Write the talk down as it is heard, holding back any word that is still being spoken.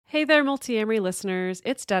Hey there, Multiamory listeners.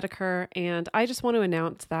 It's Dedeker, and I just want to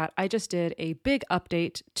announce that I just did a big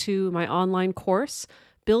update to my online course,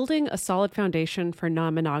 Building a Solid Foundation for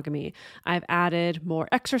Non-Monogamy. I've added more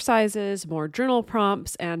exercises, more journal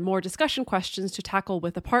prompts, and more discussion questions to tackle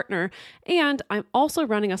with a partner. And I'm also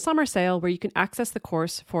running a summer sale where you can access the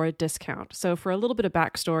course for a discount. So for a little bit of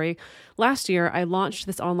backstory, last year I launched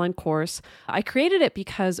this online course. I created it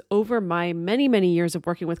because over my many, many years of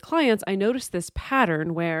working with clients, I noticed this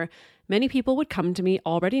pattern where many people would come to me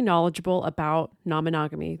already knowledgeable about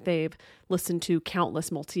non-monogamy. They've listened to countless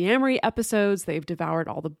Multiamory episodes, they've devoured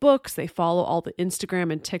all the books, they follow all the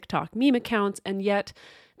Instagram and TikTok meme accounts, and yet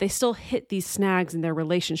they still hit these snags in their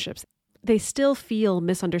relationships. They still feel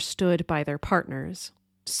misunderstood by their partners.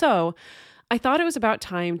 So I thought it was about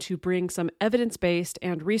time to bring some evidence-based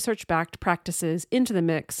and research-backed practices into the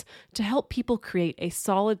mix to help people create a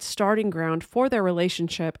solid starting ground for their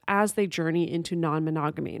relationship as they journey into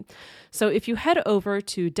non-monogamy. So if you head over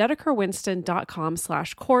to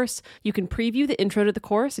dedekerwinston.com/course, you can preview the intro to the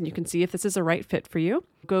course and you can see if this is a right fit for you.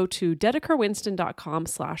 Go to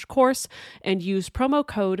dedekerwinston.com/course and use promo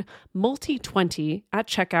code MULTI20 at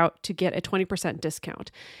checkout to get a 20%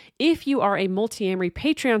 discount. If you are a Multiamory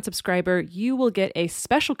Patreon subscriber, you will get a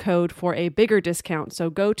special code for a bigger discount.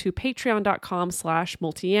 So go to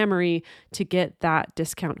patreon.com/multiamory to get that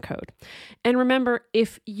discount code. And remember,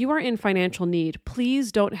 if you are in financial need,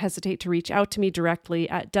 please don't hesitate to reach out to me directly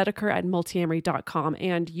at dedeker@multiamory.com,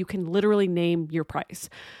 and you can literally name your price.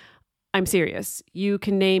 I'm serious. You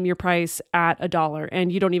can name your price at $1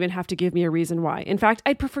 and you don't even have to give me a reason why. In fact,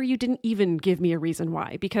 I'd prefer you didn't even give me a reason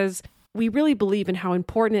why, because we really believe in how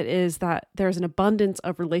important it is that there's an abundance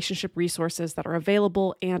of relationship resources that are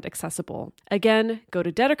available and accessible. Again, go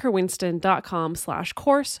to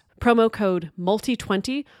dedekerwinston.com/course, promo code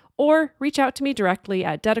MULTI20, or reach out to me directly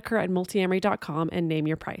at dedeker@multiamory.com and name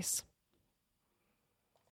your price.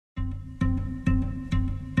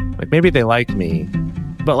 Like, maybe they like me,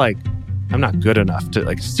 but I'm not good enough to,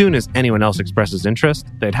 as soon as anyone else expresses interest,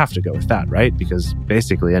 they'd have to go with that, right? Because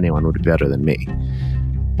basically anyone would be better than me.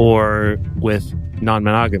 Or with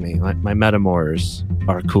non-monogamy, my metamors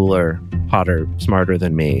are cooler, hotter, smarter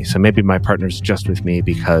than me. So maybe my partner's just with me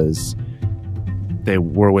because they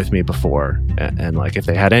were with me before. And if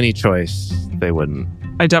they had any choice, they wouldn't.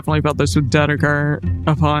 I definitely felt this with Dedeker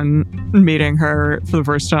upon meeting her for the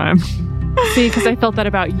first time. See, because I felt that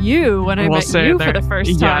about you when I met you for the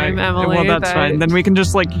first time, Emily. Well, that's fine. Then we can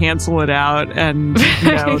just cancel it out and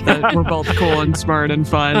know that we're both cool and smart and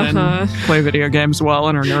fun and play video games well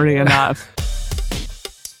and are nerdy enough.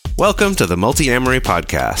 Welcome to the Multiamory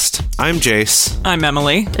Podcast. I'm Jace. I'm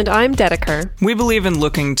Emily. And I'm Dedeker. We believe in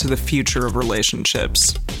looking to the future of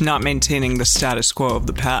relationships, not maintaining the status quo of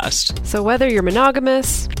the past. So whether you're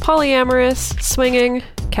monogamous, polyamorous, swinging,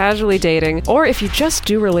 casually dating, or if you just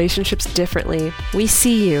do relationships differently, we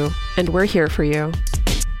see you and we're here for you.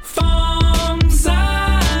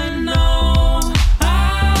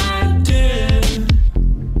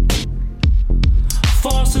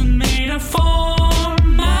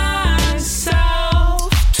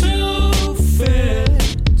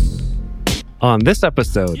 On this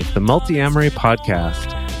episode of the Multiamory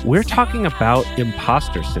Podcast, we're talking about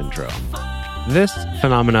imposter syndrome. This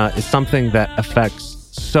phenomena is something that affects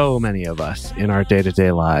so many of us in our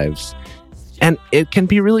day-to-day lives. And it can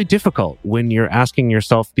be really difficult when you're asking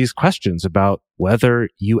yourself these questions about whether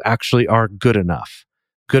you actually are good enough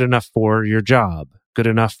for your job, good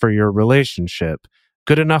enough for your relationship,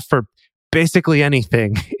 good enough for basically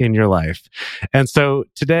anything in your life. And so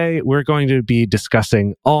today we're going to be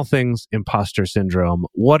discussing all things imposter syndrome,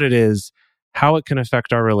 what it is, how it can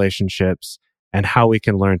affect our relationships, and how we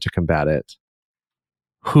can learn to combat it.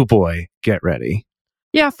 Hoo boy, get ready.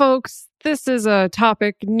 Yeah, folks, this is a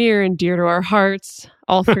topic near and dear to our hearts.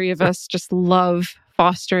 All three of us just love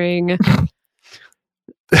fostering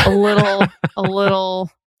a little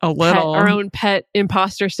our own pet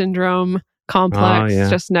imposter syndrome complex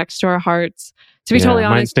just next to our hearts. To be totally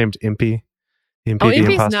honest, mine's named Impy. the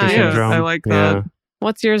Impy's imposter syndrome. I like that. Yeah.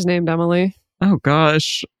 What's yours named, Emily? Oh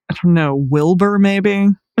gosh, I don't know. Wilbur, maybe?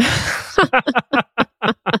 That's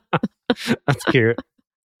cute.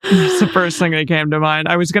 It's the first thing that came to mind.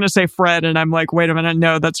 I was going to say Fred, and I'm like, wait a minute,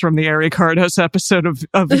 no, that's from the Ari Cardos episode of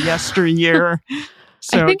yesteryear.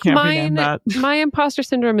 So I think it can't be named that. my imposter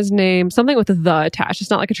syndrome is named something with the attached. It's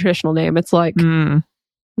not like a traditional name. It's like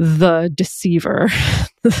the deceiver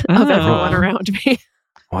of everyone around me.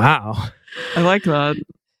 Wow. I like that.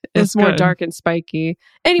 It's more dark and spiky.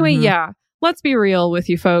 Anyway, yeah, let's be real with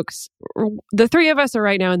you folks. The three of us are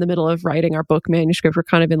right now in the middle of writing our book manuscript. We're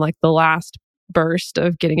kind of in like the last burst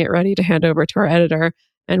of getting it ready to hand over to our editor.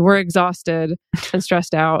 and we're exhausted and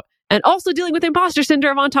stressed out. And also dealing with imposter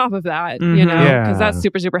syndrome on top of that, you know, because that's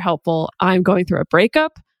super, super helpful. I'm going through a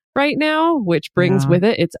breakup right now, which brings with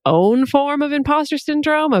it its own form of imposter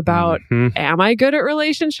syndrome about, am I good at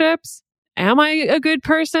relationships? Am I a good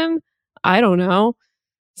person? I don't know.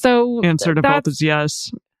 So answer to both is yes.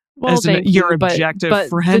 Well, as your objective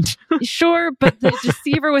friend. Sure, but the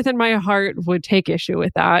deceiver within my heart would take issue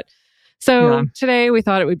with that. So today we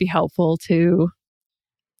thought it would be helpful to,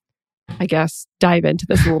 I guess, dive into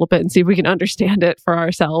this a little bit and see if we can understand it for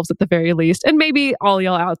ourselves at the very least. And maybe all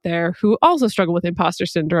y'all out there who also struggle with imposter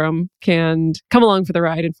syndrome can come along for the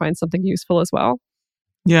ride and find something useful as well.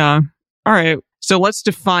 Yeah. All right. So let's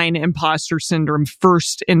define imposter syndrome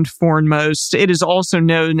first and foremost. It is also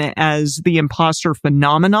known as the imposter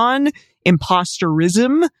phenomenon,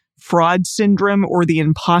 imposterism, fraud syndrome, or the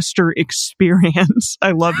imposter experience.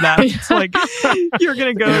 I love that. It's like you're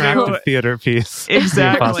going to go to a theater piece.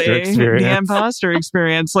 Exactly. The imposter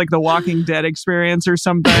experience, like the Walking Dead experience or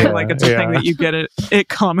something. Like it's a thing that you get at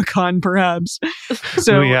Comic-Con, perhaps.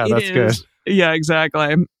 So that's good. Yeah,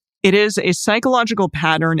 exactly. It is a psychological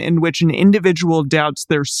pattern in which an individual doubts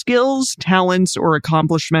their skills, talents, or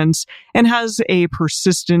accomplishments and has a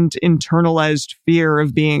persistent internalized fear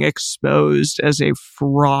of being exposed as a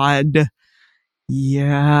fraud.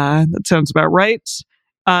 Yeah, that sounds about right.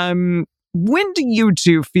 When do you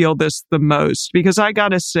two feel this the most? Because I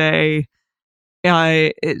gotta say,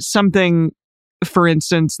 something, for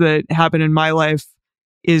instance, that happened in my life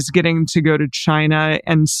is getting to go to China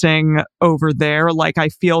and sing over there. Like I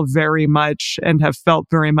feel very much and have felt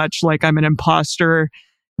very much like I'm an imposter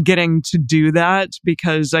getting to do that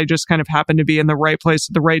because I just kind of happened to be in the right place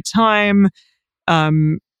at the right time.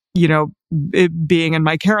 You know, it being in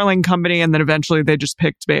my caroling company, and then eventually they just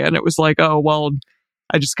picked me, and it was like, oh, well,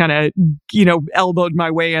 I just kind of, you know, elbowed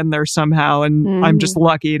my way in there somehow, and I'm just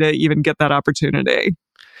lucky to even get that opportunity.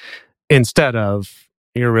 Instead of,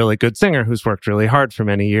 you're a really good singer who's worked really hard for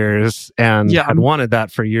many years and had wanted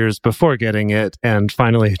that for years before getting it and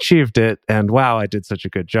finally achieved it. And wow, I did such a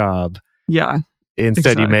good job. Yeah.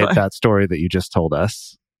 Instead, you made that story that you just told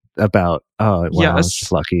us about, I was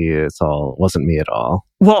just lucky. Wasn't me at all.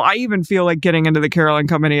 Well, I even feel like getting into the caroling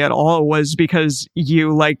company at all was because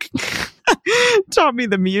you like taught me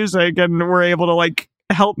the music and were able to like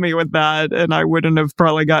help me with that, and I wouldn't have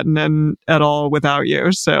probably gotten in at all without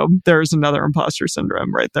you. So there's another imposter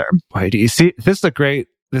syndrome right there. Why do you see? This is a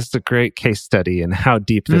great case study in how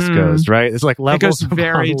deep this goes. Right? It's like levels. It goes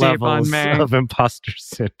very deep on me of imposter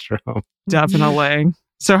syndrome. Definitely.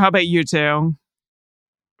 So how about you two?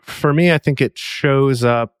 For me, I think it shows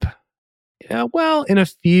up, in a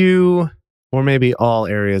few or maybe all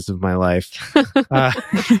areas of my life. I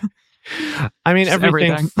mean,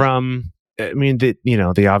 everything from.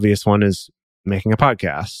 The obvious one is making a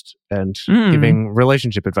podcast and giving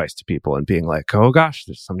relationship advice to people and being like, oh gosh,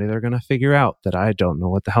 there's somebody they're going to figure out that I don't know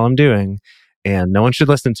what the hell I'm doing and no one should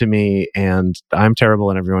listen to me and I'm terrible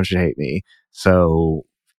and everyone should hate me. So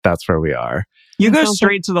that's where we are. You go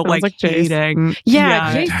straight to the like hating.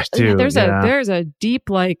 Yeah. There's a deep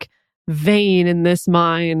like vein in this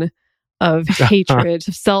mine of hatred,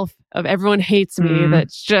 of everyone hates me.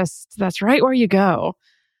 That's right where you go.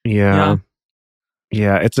 Yeah.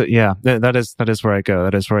 That is where I go.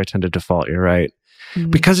 That is where I tend to default. You're right.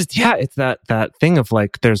 Because it's that thing of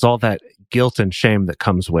like, there's all that guilt and shame that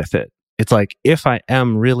comes with it. It's like, if I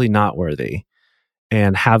am really not worthy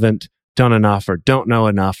and haven't done enough or don't know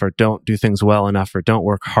enough or don't do things well enough or don't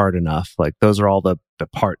work hard enough, like those are all the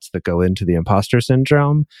parts that go into the imposter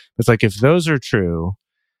syndrome. It's like, if those are true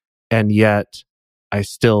and yet I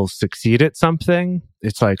still succeed at something,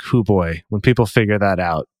 it's like, hoo boy, when people figure that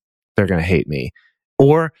out, they're going to hate me.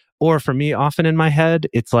 Or for me, often in my head,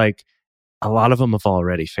 it's like a lot of them have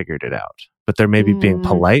already figured it out, but they're maybe being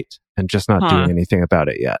polite and just not doing anything about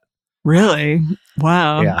it yet. Really?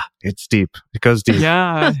 Wow. Yeah, it's deep. It goes deep.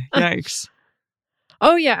 Yeah. Yikes.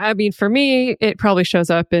 Oh, yeah. I mean, for me, it probably shows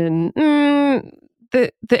up in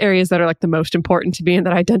the areas that are like the most important to me and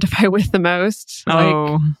that I identify with the most.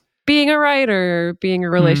 Like being a writer, being a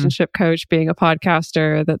relationship coach, being a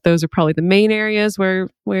podcaster, that those are probably the main areas where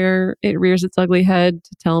it rears its ugly head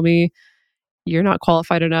to tell me you're not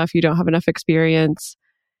qualified enough, you don't have enough experience,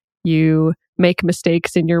 you make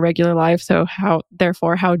mistakes in your regular life. So how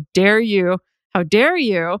dare you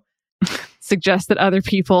suggest that other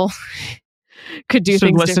people could do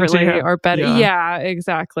things differently or better. Yeah,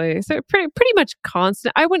 exactly. So pretty much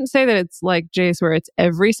constant. I wouldn't say that it's like Jace where it's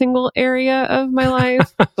every single area of my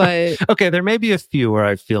life, but okay, there may be a few where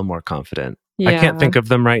I feel more confident. Yeah. I can't think of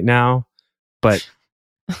them right now, but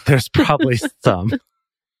there's probably some.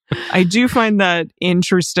 I do find that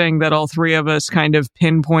interesting that all three of us kind of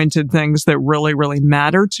pinpointed things that really, really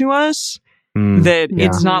matter to us. That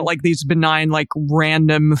it's not like these benign, like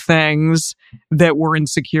random things that we're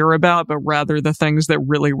insecure about, but rather the things that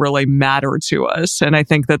really, really matter to us. And I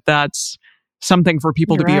think that that's something for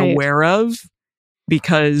people to be aware of,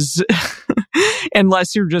 because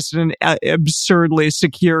unless you're just an absurdly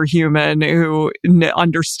secure human who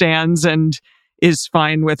understands and is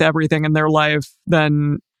fine with everything in their life,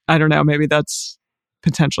 then I don't know, maybe that's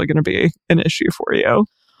potentially going to be an issue for you.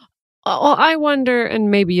 Well, I wonder, and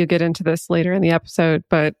maybe you get into this later in the episode,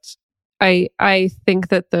 but I think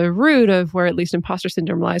that the root of where at least imposter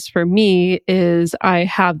syndrome lies for me is I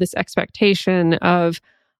have this expectation of,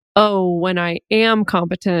 oh, when I am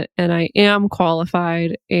competent and I am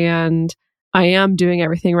qualified and I am doing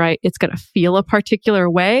everything right, it's going to feel a particular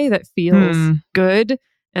way that feels good,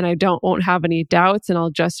 and I won't have any doubts, and I'll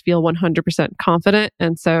just feel 100% confident.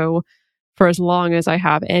 And so for as long as I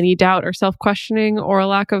have any doubt or self-questioning or a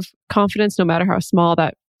lack of confidence, no matter how small,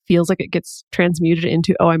 that feels like it gets transmuted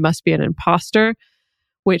into, oh, I must be an imposter,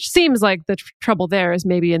 which seems like the trouble there is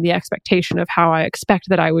maybe in the expectation of how I expect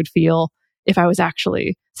that I would feel if I was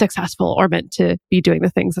actually successful or meant to be doing the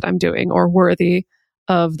things that I'm doing or worthy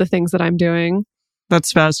of the things that I'm doing.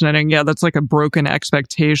 That's fascinating. Yeah, that's like a broken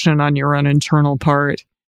expectation on your own internal part.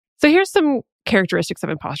 So here's some characteristics of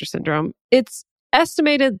imposter syndrome. It's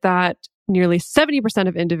estimated that nearly 70%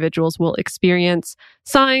 of individuals will experience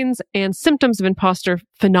signs and symptoms of imposter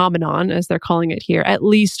phenomenon, as they're calling it here, at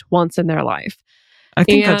least once in their life. I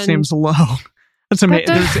think that seems low. That's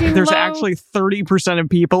amazing. There's low. Actually 30% of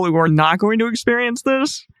people who are not going to experience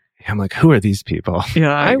this. I'm like, who are these people?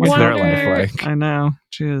 Yeah, what's their life like? I know.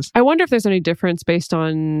 Jeez. I wonder if there's any difference based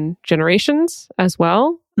on generations as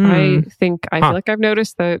well. I feel like I've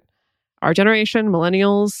noticed that our generation,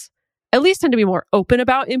 millennials, at least tend to be more open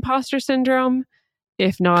about imposter syndrome,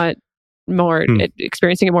 if not more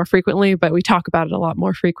experiencing it more frequently, but we talk about it a lot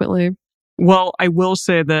more frequently. Well, I will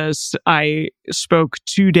say this. I spoke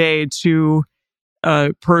today to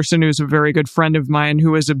a person who's a very good friend of mine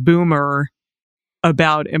who is a boomer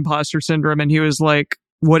about imposter syndrome. And he was like,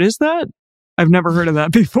 what is that? I've never heard of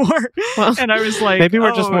that before. Well, and I was like, maybe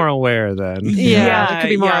we're just more aware then. Yeah, there could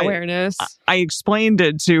be more awareness. I explained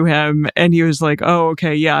it to him and he was like, oh,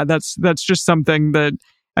 okay, yeah, that's just something that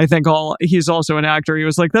I think he's also an actor. He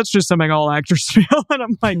was like, that's just something all actors feel. And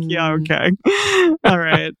I'm like, yeah, okay. All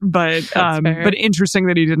right. But interesting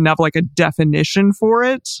that he didn't have like a definition for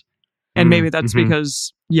it. And maybe that's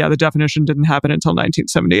because, the definition didn't happen until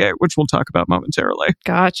 1978, which we'll talk about momentarily.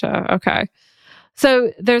 Gotcha. Okay.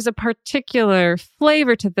 So there's a particular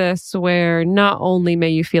flavor to this where not only may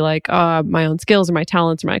you feel like my own skills or my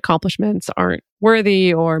talents or my accomplishments aren't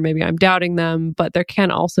worthy, or maybe I'm doubting them, but there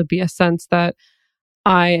can also be a sense that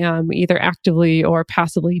I am either actively or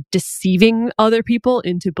passively deceiving other people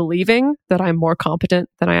into believing that I'm more competent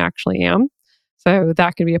than I actually am. So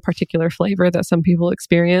that can be a particular flavor that some people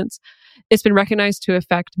experience. It's been recognized to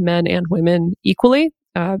affect men and women equally.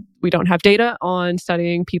 We don't have data on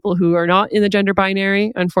studying people who are not in the gender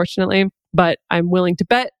binary, unfortunately, but I'm willing to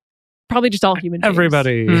bet probably just all human beings.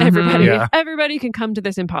 Everybody can come to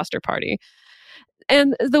this imposter party.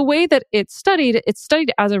 And the way that it's studied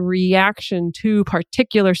as a reaction to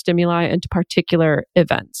particular stimuli and to particular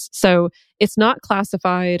events. So it's not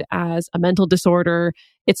classified as a mental disorder.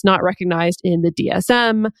 It's not recognized in the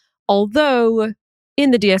DSM, although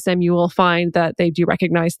in the DSM, you will find that they do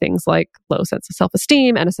recognize things like low sense of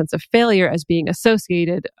self-esteem and a sense of failure as being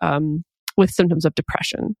associated with symptoms of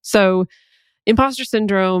depression. So imposter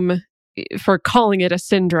syndrome, for calling it a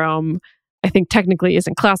syndrome, I think technically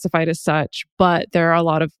isn't classified as such, but there are a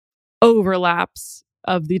lot of overlaps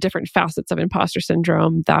of the different facets of imposter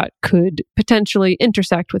syndrome that could potentially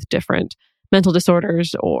intersect with different mental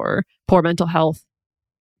disorders or poor mental health,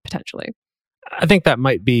 potentially. I think that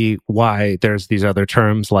might be why there's these other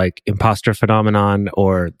terms like imposter phenomenon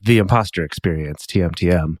or the imposter experience,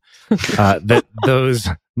 TMTM, that those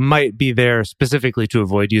might be there specifically to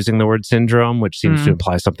avoid using the word syndrome, which seems to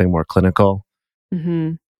imply something more clinical.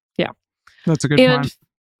 Mm-hmm. Yeah. That's a good point.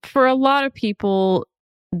 For a lot of people,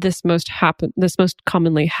 this most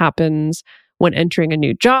commonly happens when entering a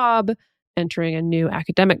new job, entering a new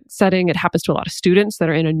academic setting. It happens to a lot of students that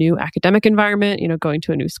are in a new academic environment, going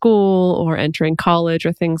to a new school or entering college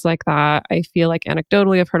or things like that. I feel like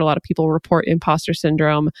anecdotally, I've heard a lot of people report imposter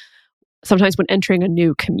syndrome sometimes when entering a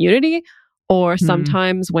new community or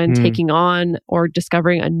sometimes when taking on or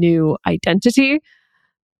discovering a new identity.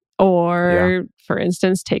 Or, for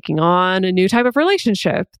instance, taking on a new type of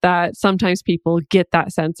relationship that sometimes people get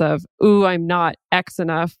that sense of, ooh, I'm not X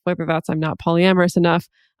enough, whether that's I'm not polyamorous enough,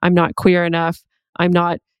 I'm not queer enough, I'm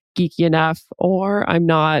not geeky enough, or I'm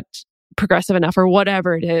not progressive enough, or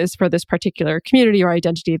whatever it is for this particular community or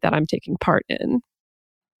identity that I'm taking part in.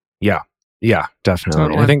 Yeah, definitely.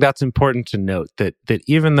 Totally. I think that's important to note that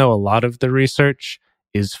even though a lot of the research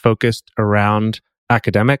is focused around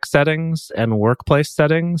academic settings and workplace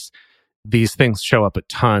settings, these things show up a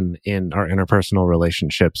ton in our interpersonal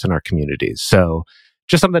relationships in our communities. So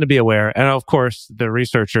just something to be aware. And of course, the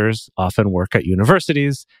researchers often work at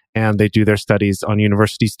universities and they do their studies on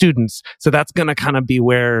university students. So that's going to kind of be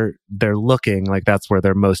where they're looking, like that's where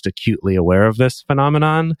they're most acutely aware of this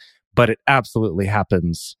phenomenon. But it absolutely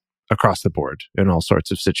happens across the board in all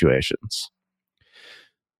sorts of situations.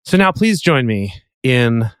 So now please join me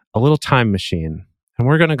in a little time machine, and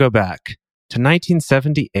we're going to go back to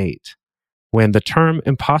 1978, when the term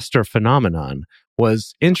imposter phenomenon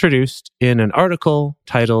was introduced in an article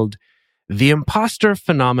titled The Imposter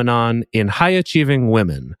Phenomenon in High-Achieving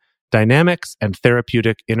Women, Dynamics and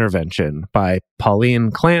Therapeutic Intervention by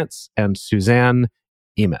Pauline Clance and Suzanne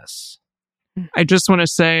Emes. I just want to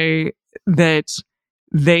say that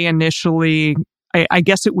they initially, I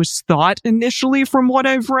guess it was thought initially from what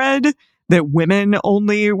I've read, that women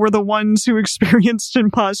only were the ones who experienced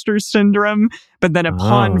imposter syndrome. But then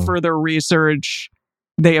upon further research,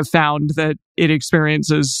 they have found that it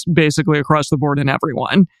experiences basically across the board in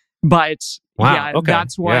everyone. But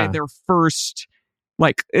that's why their first,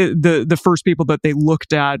 the first people that they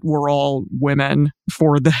looked at were all women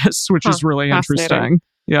for this, which is really interesting.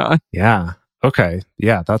 Yeah. Okay.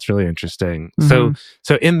 Yeah, that's really interesting. So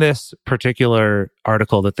in this particular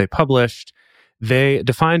article that they published, they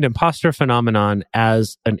defined imposter phenomenon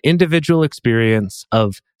as an individual experience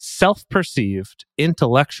of self-perceived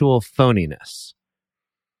intellectual phoniness,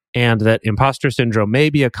 and that imposter syndrome may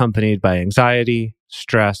be accompanied by anxiety,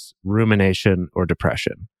 stress, rumination, or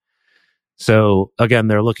depression. So again,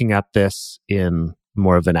 they're looking at this in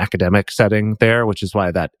more of an academic setting there, which is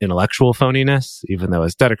why that intellectual phoniness, even though,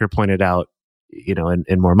 as Dedeker pointed out,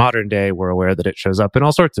 in more modern day, we're aware that it shows up in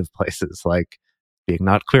all sorts of places, like being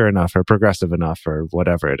not clear enough or progressive enough or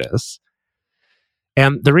whatever it is.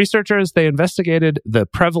 And the researchers, they investigated the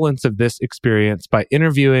prevalence of this experience by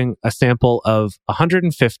interviewing a sample of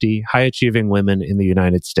 150 high-achieving women in the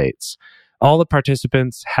United States. All the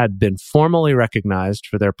participants had been formally recognized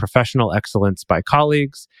for their professional excellence by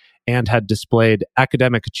colleagues and had displayed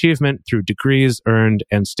academic achievement through degrees earned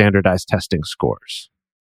and standardized testing scores.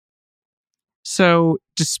 So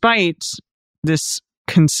despite this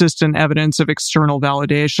consistent evidence of external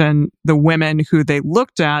validation, the women who they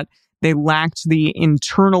looked at, they lacked the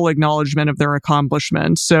internal acknowledgement of their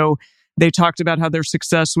accomplishments. So they talked about how their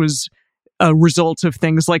success was a result of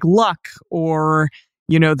things like luck, or,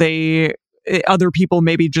 other people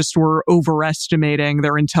maybe just were overestimating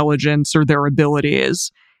their intelligence or their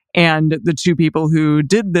abilities. And the two people who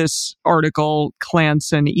did this article,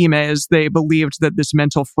 Clance and Emes, they believed that this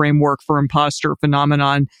mental framework for imposter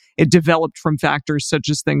phenomenon, it developed from factors such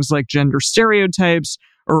as things like gender stereotypes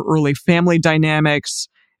or early family dynamics,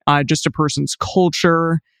 just a person's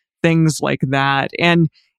culture, things like that. And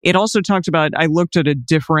it also talked about, I looked at a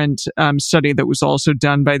different study that was also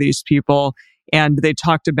done by these people, and they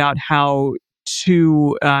talked about how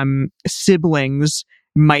two siblings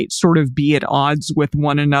might sort of be at odds with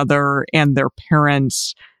one another and their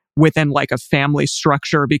parents within like a family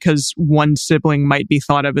structure, because one sibling might be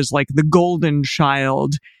thought of as like the golden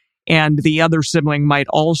child, and the other sibling might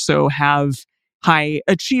also have high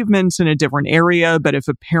achievements in a different area. But if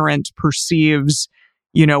a parent perceives,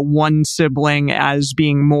 one sibling as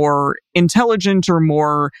being more intelligent or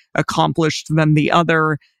more accomplished than the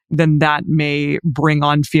other, then that may bring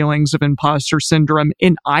on feelings of imposter syndrome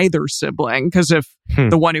in either sibling. Because if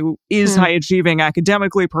the one who is high achieving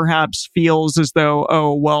academically perhaps feels as though,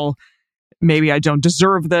 oh, well, maybe I don't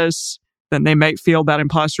deserve this, then they might feel that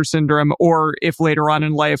imposter syndrome. Or if later on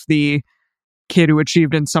in life, the kid who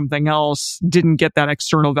achieved in something else didn't get that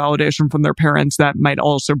external validation from their parents, that might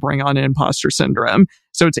also bring on an imposter syndrome.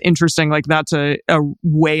 So it's interesting, like that's a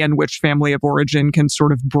way in which family of origin can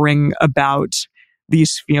sort of bring about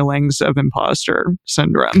these feelings of imposter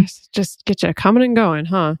syndrome. Just get you coming and going,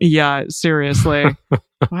 huh? Yeah, seriously.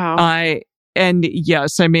 Wow. And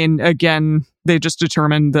yes, I mean, again, they just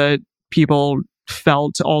determined that people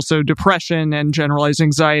felt also depression and generalized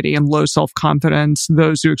anxiety and low self-confidence.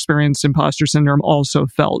 Those who experienced imposter syndrome also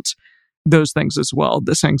felt those things as well,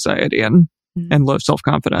 this anxiety and low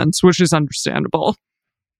self-confidence, which is understandable.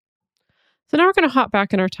 So now we're going to hop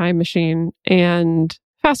back in our time machine and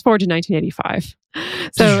fast forward to 1985.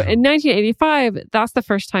 So in 1985, that's the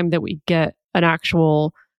first time that we get an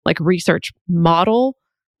actual like research model,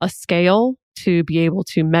 a scale to be able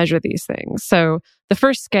to measure these things. So the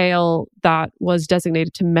first scale that was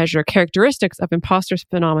designated to measure characteristics of imposter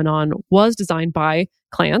phenomenon was designed by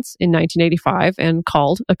Clance in 1985 and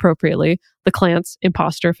called appropriately the Clance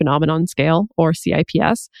Imposter Phenomenon Scale, or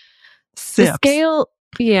CIPS. The scale,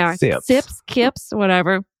 SIPS, KIPS,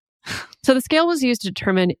 whatever. So the scale was used to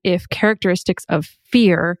determine if characteristics of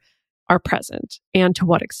fear are present and to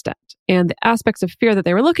what extent. And the aspects of fear that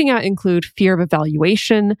they were looking at include fear of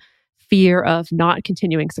evaluation, fear of not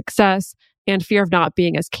continuing success, and fear of not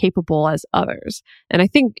being as capable as others. And I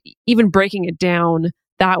think even breaking it down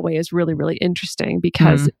that way is really, really interesting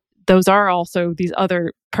because those are also these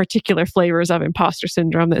other particular flavors of imposter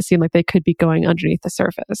syndrome that seem like they could be going underneath the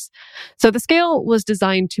surface. So the scale was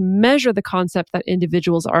designed to measure the concept that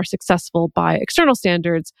individuals are successful by external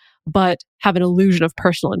standards, but have an illusion of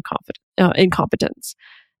personal incompetence.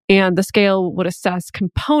 And the scale would assess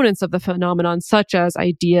components of the phenomenon, such as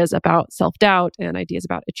ideas about self-doubt and ideas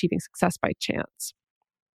about achieving success by chance.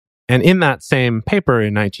 And in that same paper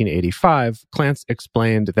in 1985, Clance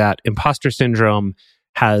explained that imposter syndrome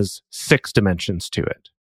has 6 dimensions to it.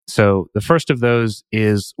 So the first of those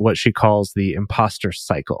is what she calls the imposter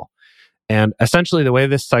cycle. And essentially the way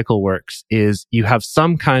this cycle works is you have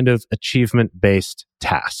some kind of achievement-based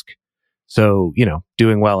task. So,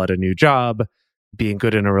 doing well at a new job, being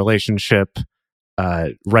good in a relationship,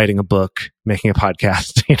 writing a book, making a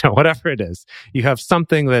podcast, whatever it is. You have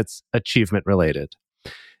something that's achievement related.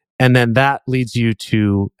 And then that leads you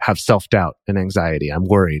to have self-doubt and anxiety. I'm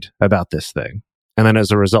worried about this thing. And then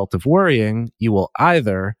as a result of worrying, you will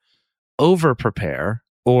either over-prepare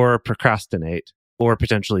or procrastinate or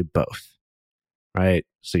potentially both, right?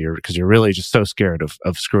 So because you're really just so scared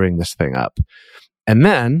of screwing this thing up. And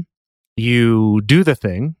then you do the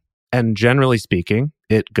thing, and generally speaking,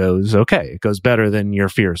 it goes okay. It goes better than your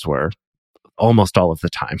fears were almost all of the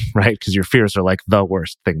time, right? Because your fears are like the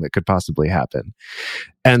worst thing that could possibly happen.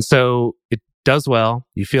 And so it does well.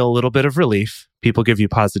 You feel a little bit of relief. People give you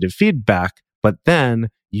positive feedback, but then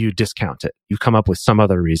you discount it. You come up with some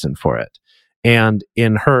other reason for it. And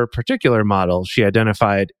in her particular model, she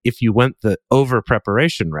identified if you went the over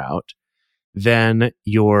preparation route, then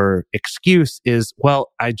your excuse is,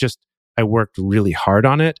 well, I worked really hard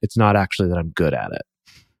on it. It's not actually that I'm good at it.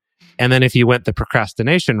 And then if you went the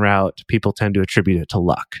procrastination route, people tend to attribute it to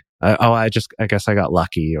luck. I guess I got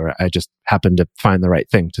lucky, or I just happened to find the right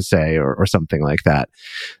thing to say, or something like that.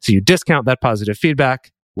 So you discount that positive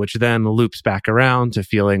feedback, which then loops back around to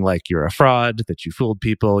feeling like you're a fraud, that you fooled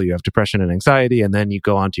people, you have depression and anxiety, and then you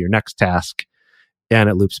go on to your next task and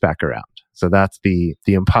it loops back around. So that's the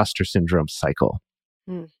imposter syndrome cycle.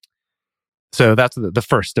 So that's the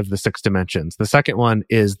first of the 6 dimensions. The second one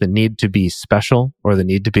is the need to be special, or the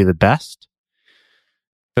need to be the best.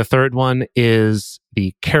 The third one is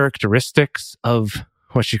the characteristics of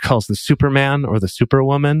what she calls the Superman or the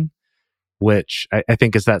Superwoman, which I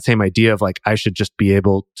think is that same idea of like, I should just be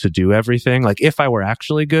able to do everything. Like if I were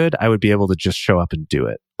actually good, I would be able to just show up and do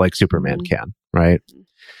it like Superman can, right?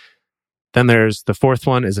 Then there's the fourth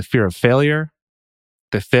one is a fear of failure.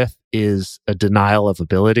 The fifth is a denial of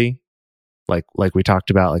ability. Like we talked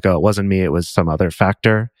about, like, oh, it wasn't me, it was some other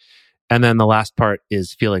factor. And then the last part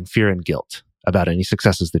is feeling fear and guilt about any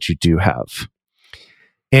successes that you do have.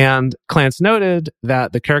 And Clance noted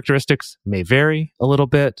that the characteristics may vary a little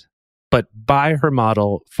bit, but by her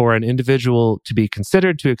model, for an individual to be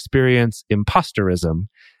considered to experience imposterism,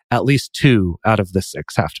 at least 2 out of the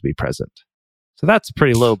 6 have to be present. So that's a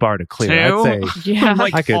pretty low bar to clear. 2? I'd say, Yeah.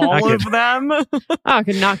 Like I could of them? I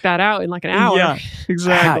could knock that out in like an hour. Yeah,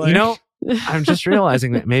 exactly. I'm just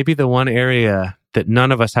realizing that maybe the one area that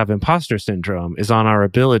none of us have imposter syndrome is on our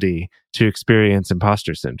ability to experience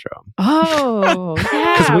imposter syndrome. Oh,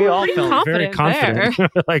 yeah. Because we we're all pretty felt very confident. there.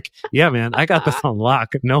 Like, yeah, man, I got this on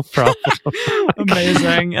lock. No problem.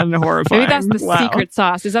 Amazing and horrifying. Maybe that's the secret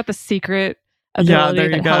sauce. Is that the secret ability there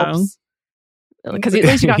you that go. helps? Because at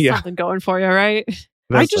least you got Yeah. something going for you, right?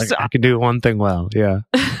 I can do one thing well. Yeah.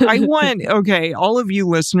 Okay, all of you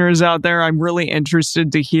listeners out there, I'm really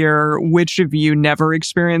interested to hear which of you never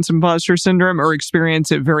experience imposter syndrome or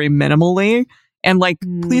experience it very minimally. And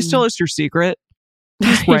please tell us your secret.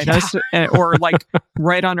 Just write us or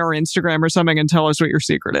write on our Instagram or something and tell us what your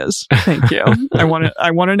secret is. Thank you. I want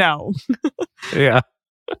to know. Yeah.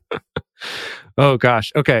 Oh,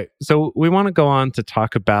 gosh. Okay. So we want to go on to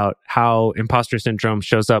talk about how imposter syndrome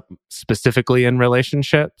shows up specifically in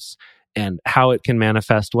relationships and how it can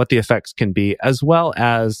manifest, what the effects can be, as well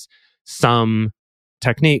as some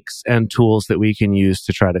techniques and tools that we can use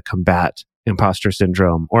to try to combat imposter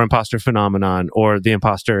syndrome or imposter phenomenon or the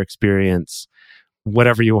imposter experience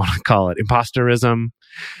whatever you want to call it, imposterism.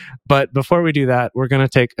 But before we do that, we're going to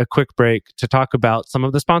take a quick break to talk about some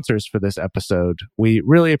of the sponsors for this episode. We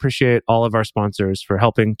really appreciate all of our sponsors for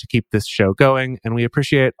helping to keep this show going, and we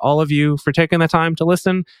appreciate all of you for taking the time to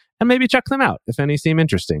listen and maybe check them out if any seem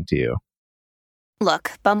interesting to you.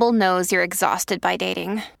 Look, Bumble knows you're exhausted by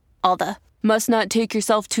dating. All the must not take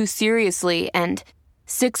yourself too seriously and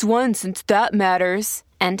 6'1" since that matters.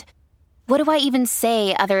 And what do I even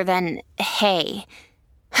say other than hey?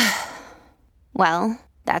 Well,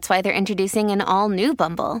 that's why they're introducing an all-new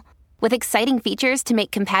Bumble with exciting features to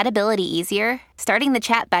make compatibility easier, starting the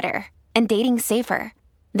chat better, and dating safer.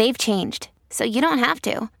 They've changed, so you don't have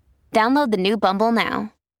to. Download the new Bumble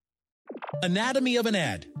now. Anatomy of an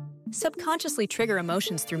ad. Subconsciously trigger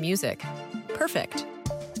emotions through music. Perfect.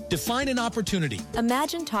 Define an opportunity.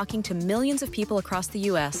 Imagine talking to millions of people across the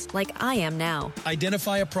U.S. like I am now.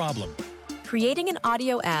 Identify a problem. Creating an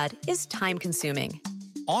audio ad is time-consuming.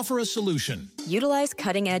 Offer a solution. Utilize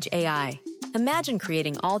cutting-edge AI. Imagine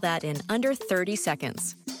creating all that in under 30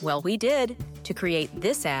 seconds. Well, we did to create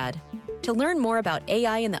this ad. To learn more about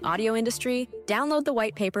AI in the audio industry, download the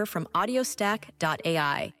white paper from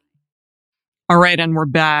audiostack.ai. All right, and we're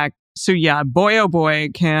back. So yeah, boy, oh boy,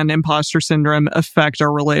 can imposter syndrome affect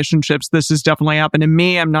our relationships. This has definitely happened to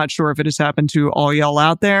me. I'm not sure if it has happened to all y'all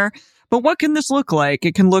out there. But what can this look like?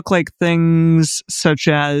 It can look like things such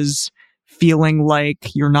as feeling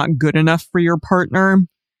like you're not good enough for your partner.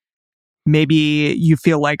 Maybe you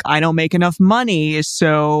feel like I don't make enough money,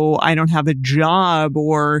 so I don't have a job,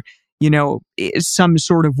 or, you know, some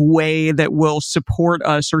sort of way that will support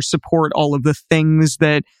us or support all of the things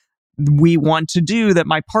that we want to do, that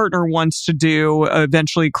my partner wants to do,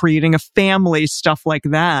 eventually creating a family, stuff like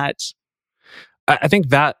that. I think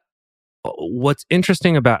that what's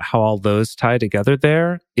interesting about how all those tie together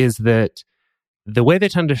there is that the way they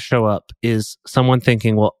tend to show up is someone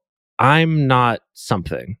thinking, well, I'm not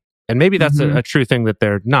something. And maybe that's a true thing that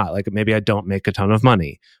they're not. Like maybe I don't make a ton of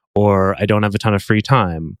money, or I don't have a ton of free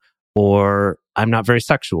time, or I'm not very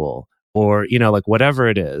sexual, or, you know, like whatever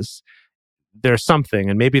it is, there's something,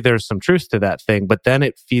 and maybe there's some truth to that thing. But then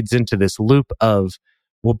it feeds into this loop of,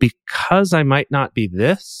 well, because I might not be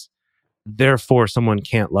this, therefore someone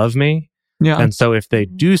can't love me. Yeah. And so if they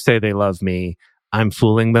do say they love me, I'm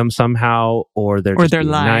fooling them somehow, or they're just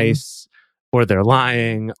being nice, or they're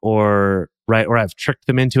lying, or I've tricked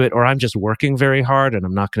them into it, or I'm just working very hard and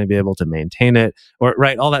I'm not going to be able to maintain it, or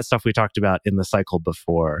all that stuff we talked about in the cycle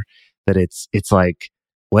before. That it's like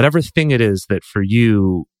whatever thing it is that for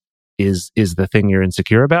you is the thing you're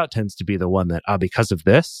insecure about tends to be the one that because of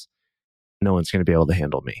this, no one's going to be able to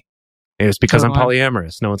handle me. It's because I'm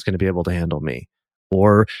polyamorous, no one's going to be able to handle me.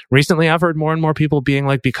 Or recently, I've heard more and more people being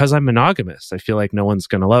like, because I'm monogamous, I feel like no one's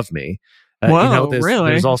going to love me. Whoa,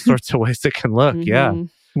 really? There's all sorts of ways it can look. Yeah.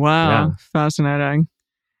 Wow. Yeah. Fascinating.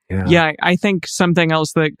 Yeah. I think something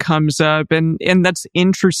else that comes up, and that's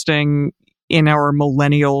interesting in our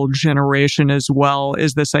millennial generation as well,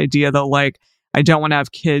 is this idea that like, I don't want to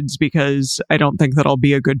have kids because I don't think that I'll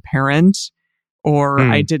be a good parent, or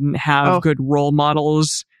I didn't have good role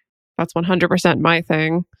models. That's 100% my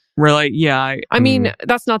thing. Really? Yeah. I mean,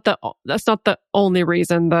 that's not the only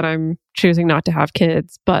reason that I'm choosing not to have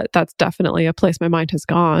kids, but that's definitely a place my mind has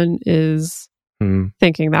gone, is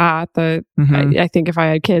thinking that I think if I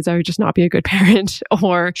had kids, I would just not be a good parent,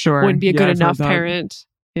 or wouldn't be a good enough parent.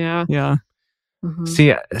 Yeah. Yeah. Mm-hmm. See,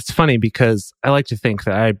 it's funny because I like to think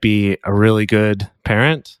that I'd be a really good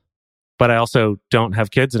parent, but I also don't have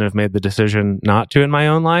kids and have made the decision not to in my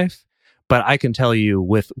own life. But I can tell you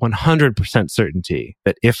with 100% certainty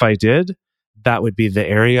that if I did, that would be the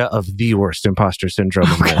area of the worst imposter syndrome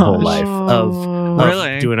in my whole life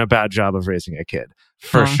of doing a bad job of raising a kid,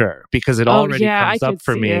 for sure. Because it already comes up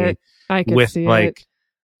for me with like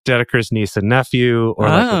Dedeker's niece and nephew, or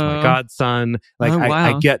like with my godson. Like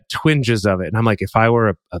I get twinges of it. And I'm like, if I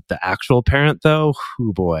were the actual parent though,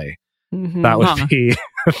 boy, that would be,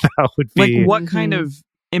 like what kind of,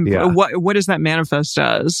 what does that manifest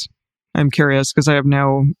as? I'm curious because I have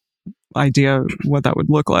no idea what that would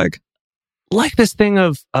look like. Like this thing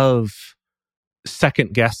of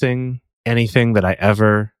second guessing anything that I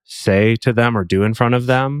ever say to them or do in front of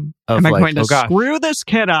them. Am I like, going to screw this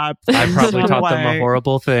kid up? I probably taught them a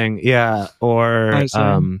horrible thing. Yeah. Or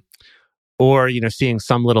seeing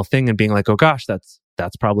some little thing and being like, oh gosh, that's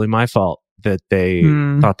probably my fault that they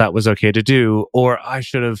thought that was okay to do. Or I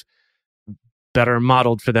should have better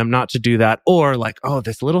modeled for them not to do that. Or like, oh,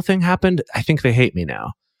 this little thing happened, I think they hate me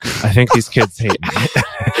now. I think these kids hate me.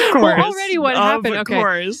 Well, already what happened? Of Okay.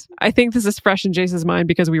 course. I think this is fresh in Jace's mind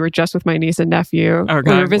because we were just with my niece and nephew. Okay,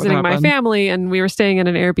 We were what visiting my happened? family and we were staying in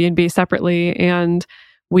an Airbnb separately. And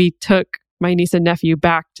we took my niece and nephew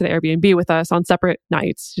back to the Airbnb with us on separate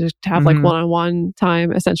nights just to have like Mhm. one-on-one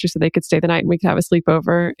time, essentially, so they could stay the night and we could have a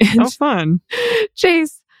sleepover. And Oh, fun.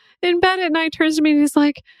 Jace in bed at night turns to me and he's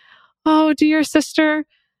like, "Oh, do your sister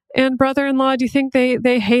and brother-in-law, do you think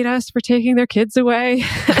they hate us for taking their kids away?"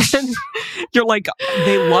 And You're like,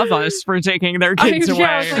 they love us for taking their kids I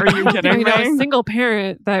away. was like, Are you kidding a me? single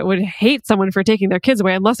parent that would hate someone for taking their kids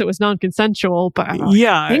away unless it was non-consensual, but I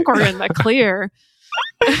Yeah. think we're in the clear.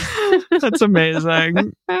 That's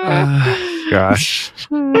amazing. Gosh.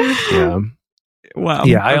 Yeah. Wow.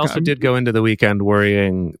 Yeah, I Okay. also did go into the weekend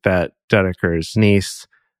worrying that Dedeker's niece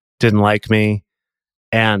didn't like me.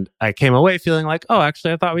 And I came away feeling like, oh,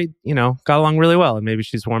 actually, I thought we, got along really well. And maybe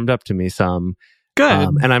she's warmed up to me some. Good.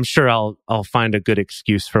 And I'm sure I'll find a good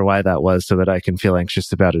excuse for why that was so that I can feel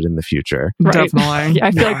anxious about it in the future. Right. Definitely. Yeah,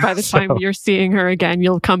 I feel like by the time So- you're seeing her again,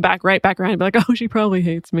 you'll come back right back around and be like, "Oh, she probably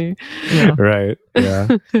hates me." Yeah. Right.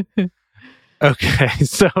 Yeah. Okay.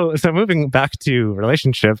 So moving back to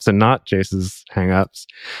relationships and not Jace's hangups,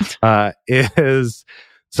 is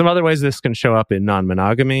some other ways this can show up in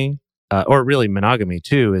non-monogamy, or really monogamy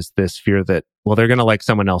too, is this fear that, well, they're going to like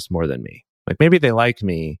someone else more than me. Like maybe they like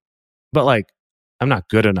me, but like, I'm not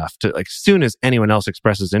good enough to, like, as soon as anyone else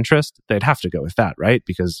expresses interest, they'd have to go with that, right?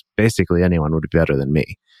 Because basically anyone would be better than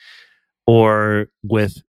me. Or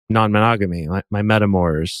with non-monogamy, like my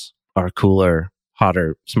metamors are cooler,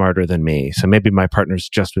 hotter, smarter than me. So maybe my partner's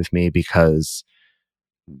just with me because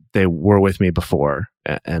they were with me before.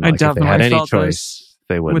 And I like, if they had definitely any felt choice, this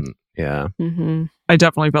they wouldn't. Yeah. Mm-hmm. I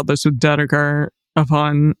definitely felt this with Dedeker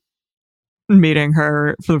upon meeting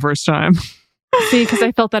her for the first time. See, because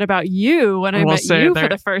I felt that about you when I We'll met say you there- for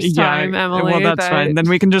the first yeah, time, Emily. Well, that's that- fine. Then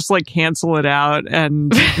we can just like cancel it out and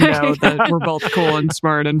know that we're both cool and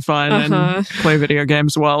smart and fun and play video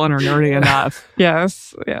games well and are nerdy enough.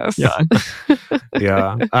 Yes. Yeah.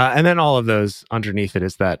 Yeah. And then all of those underneath it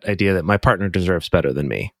is that idea that my partner deserves better than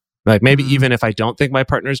me. Like maybe even if I don't think my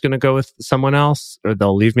partner is going to go with someone else or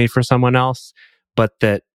they'll leave me for someone else, but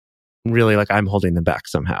that really like I'm holding them back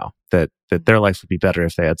somehow, that their life would be better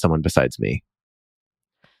if they had someone besides me.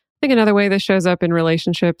 I think another way this shows up in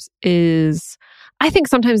relationships is I think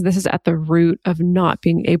sometimes this is at the root of not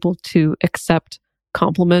being able to accept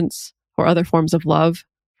compliments or other forms of love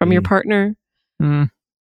from your partner. Mm.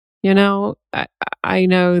 You know, I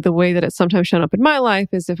know the way that it's sometimes shown up in my life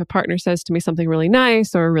is if a partner says to me something really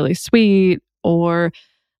nice or really sweet or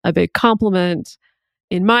a big compliment,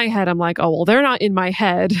 in my head, I'm like, oh, well, they're not in my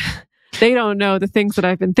head. They don't know the things that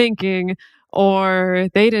I've been thinking, or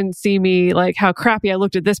they didn't see me like how crappy I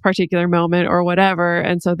looked at this particular moment or whatever.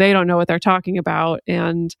 And so they don't know what they're talking about.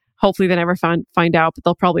 And hopefully they never find out, but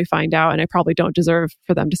they'll probably find out. And I probably don't deserve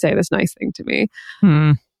for them to say this nice thing to me.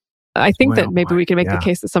 Hmm. I think that Well, maybe we can make yeah. the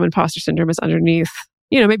case that some imposter syndrome is underneath,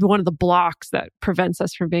 maybe one of the blocks that prevents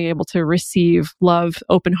us from being able to receive love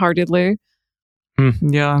open-heartedly.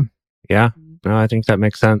 Yeah. Yeah. No, I think that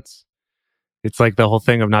makes sense. It's like the whole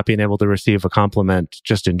thing of not being able to receive a compliment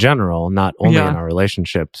just in general, not only Yeah. in our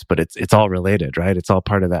relationships, but it's all related, right? It's all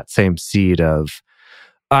part of that same seed of,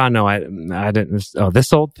 no, I didn't,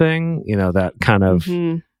 this old thing, that kind of,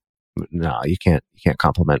 Mhm. no, you can't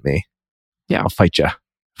compliment me. Yeah. I'll fight you.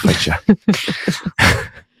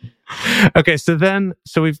 Okay.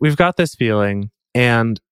 So we've got this feeling,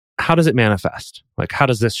 and how does it manifest? Like, how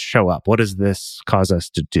does this show up? What does this cause us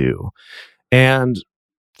to do? And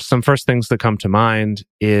some first things that come to mind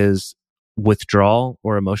is withdrawal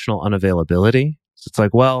or emotional unavailability. So it's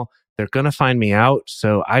like, well, they're going to find me out,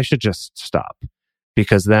 so I should just stop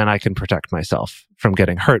because then I can protect myself from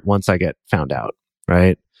getting hurt once I get found out,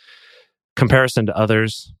 right? Comparison to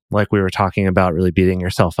others, like we were talking about, really beating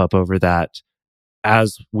yourself up over that.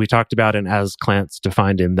 As we talked about and as Clance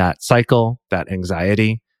defined in that cycle, that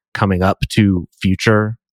anxiety coming up to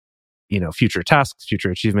future tasks,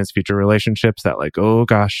 future achievements, future relationships, that like, oh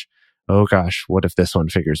gosh, what if this one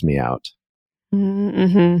figures me out?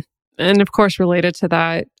 Mm-hmm. And of course, related to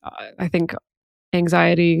that, I think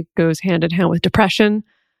anxiety goes hand in hand with depression.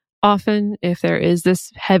 Often, if there is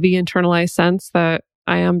this heavy internalized sense that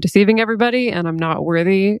I am deceiving everybody and I'm not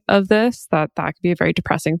worthy of this, that could be a very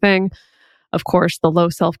depressing thing. Of course, the low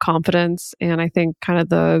self-confidence and I think kind of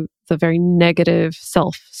the very negative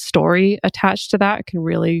self-story attached to that can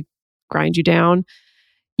really grind you down.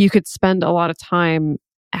 You could spend a lot of time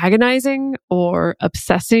agonizing or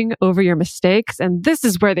obsessing over your mistakes. And this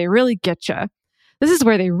is where they really get you. This is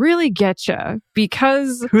where they really get you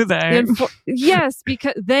because Who they? Yes,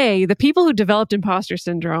 because the people who developed imposter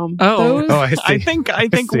syndrome. I see. I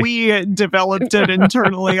think we developed it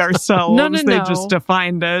internally ourselves. No. They just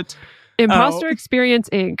defined it. Imposter Experience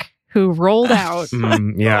Inc., who rolled out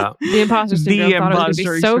yeah. the imposter syndrome, thought it was going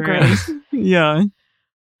to be so great. Yeah.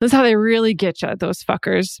 This is how they really get you, those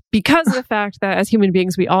fuckers. Because of the fact that as human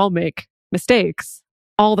beings, we all make mistakes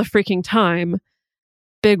all the freaking time,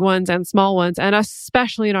 big ones and small ones, and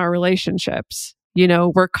especially in our relationships. You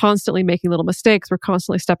know, we're constantly making little mistakes. We're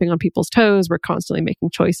constantly stepping on people's toes. We're constantly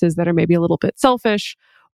making choices that are maybe a little bit selfish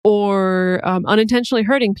or unintentionally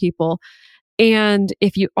hurting people. And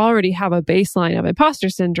if you already have a baseline of imposter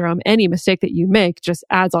syndrome, any mistake that you make just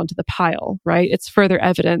adds onto the pile, right? It's further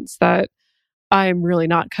evidence that I'm really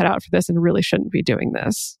not cut out for this and really shouldn't be doing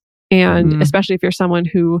this. And especially if you're someone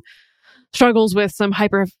who struggles with some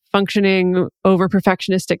hyper-functioning,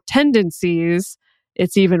 over-perfectionistic tendencies,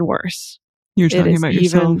 it's even worse. You're talking about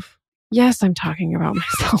yourself? Yes, I'm talking about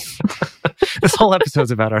myself. This whole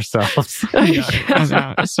episode's about ourselves.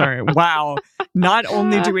 Sorry. Wow. Not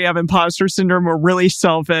only do we have imposter syndrome, we're really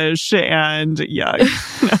selfish and boy.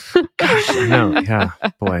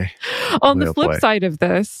 On the flip side of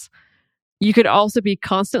this, you could also be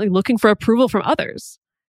constantly looking for approval from others.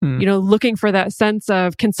 You know, looking for that sense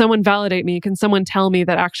of, can someone validate me? Can someone tell me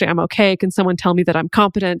that actually I'm okay? Can someone tell me that I'm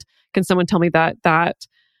competent? Can someone tell me that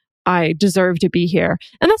I deserve to be here?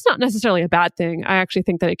 And that's not necessarily a bad thing. I actually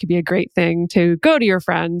think that it could be a great thing to go to your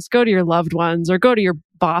friends, go to your loved ones, or go to your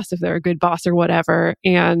boss if they're a good boss or whatever,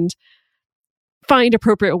 and find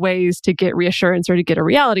appropriate ways to get reassurance or to get a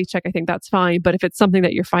reality check. I think that's fine. But if it's something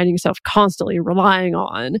that you're finding yourself constantly relying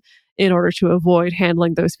on in order to avoid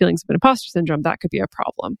handling those feelings of imposter syndrome, that could be a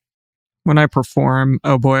problem. When I perform,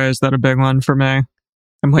 oh boy, is that a big one for me.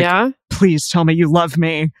 I'm like, please tell me you love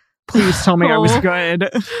me. Please tell me I was good.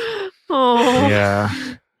 Oh.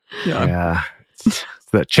 Yeah. It's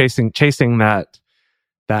that chasing that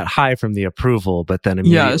high from the approval, but then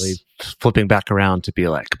immediately flipping back around to be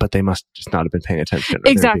like, but they must just not have been paying attention.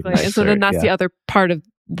 Exactly. And so then that's the other part of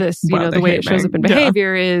this, the way it shows up in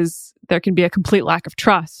behavior is there can be a complete lack of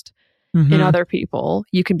trust in other people.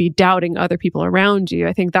 You can be doubting other people around you.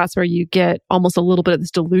 I think that's where you get almost a little bit of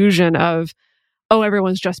this delusion of, oh,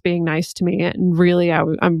 everyone's just being nice to me. And really, I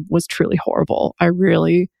was truly horrible. I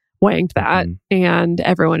really wanged that. And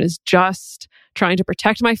everyone is just trying to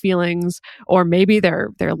protect my feelings, or maybe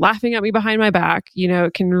they're laughing at me behind my back. You know,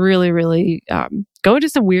 it can really, really go into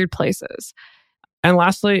some weird places. And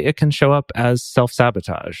lastly, it can show up as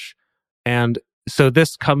self-sabotage. And so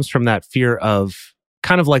this comes from that fear of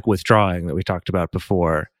kind of like withdrawing that we talked about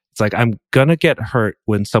before. It's like, I'm going to get hurt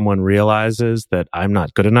when someone realizes that I'm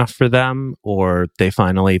not good enough for them, or they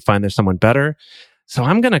finally find there's someone better. So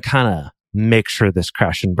I'm going to kind of make sure this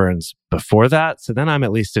crash and burns before that. So then I'm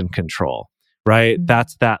at least in control, right?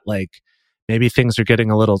 That's that, like, maybe things are getting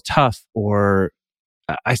a little tough, or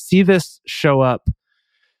I see this show up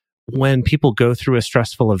when people go through a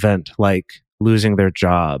stressful event like losing their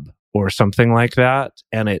job or something like that,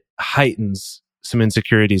 and it heightens some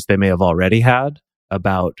insecurities they may have already had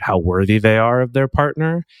about how worthy they are of their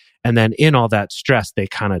partner. And then in all that stress, they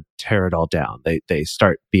kind of tear it all down. They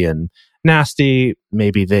start being nasty.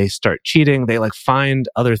 Maybe they start cheating. They like find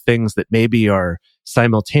other things that maybe are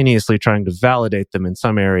simultaneously trying to validate them in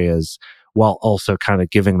some areas, while also kind of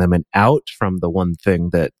giving them an out from the one thing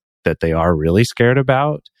that they are really scared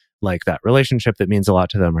about, like that relationship that means a lot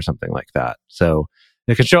to them or something like that. So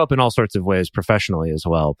it can show up in all sorts of ways professionally as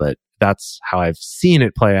well, but that's how I've seen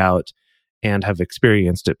it play out and have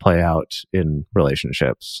experienced it play out in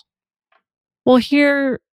relationships. Well,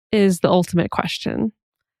 here is the ultimate question.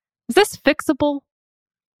 Is this fixable?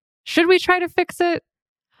 Should we try to fix it?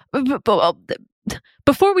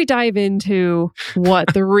 Before we dive into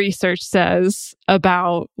what the research says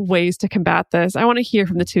about ways to combat this, I want to hear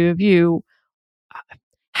from the two of you.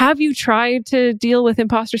 Have you tried to deal with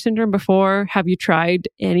imposter syndrome before? Have you tried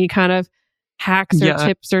any kind of hacks or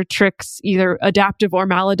tips or tricks, either adaptive or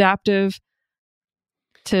maladaptive,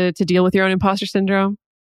 to deal with your own imposter syndrome?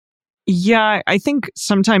 Yeah, I think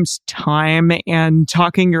sometimes time and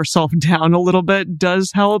talking yourself down a little bit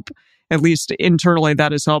does help. At least internally,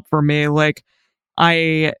 that has helped for me. Like,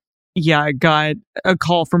 I got a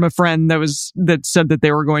call from a friend that said that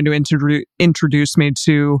they were going to introduce me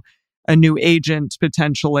to a new agent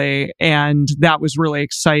potentially, and that was really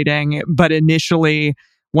exciting. But initially,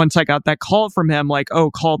 once I got that call from him, like,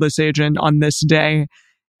 oh, call this agent on this day,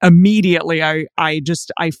 immediately I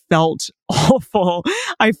felt awful.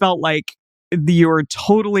 I felt like you are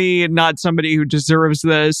totally not somebody who deserves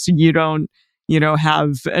this. You don't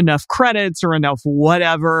have enough credits or enough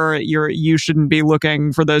whatever. You shouldn't be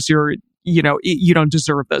looking for this. You don't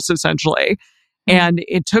deserve this, essentially. And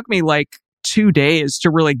it took me like 2 days to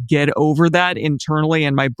really get over that internally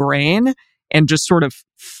in my brain and just sort of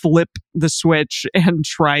flip the switch and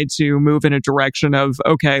try to move in a direction of,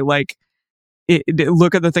 okay, like,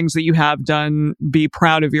 look at the things that you have done, be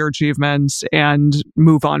proud of your achievements, and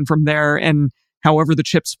move on from there. And however the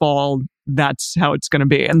chips fall, that's how it's going to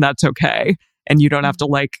be. And that's okay. And you don't have to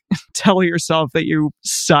like tell yourself that you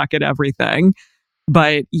suck at everything.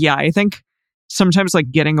 But yeah, I think sometimes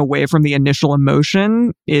like getting away from the initial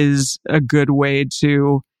emotion is a good way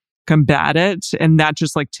to combat it. And that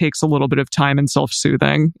just like takes a little bit of time and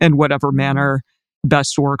self-soothing in whatever manner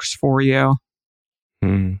best works for you.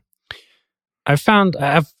 I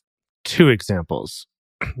have 2 examples.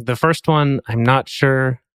 The first one, I'm not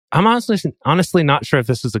sure. I'm honestly not sure if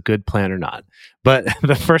this is a good plan or not. But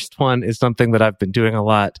the first one is something that I've been doing a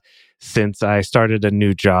lot since I started a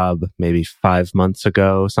new job maybe 5 months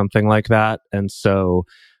ago, something like that. And so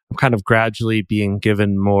I'm kind of gradually being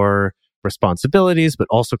given more responsibilities, but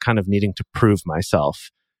also kind of needing to prove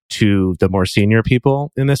myself to the more senior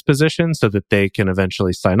people in this position so that they can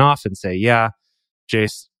eventually sign off and say, yeah,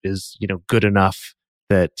 Jace is, good enough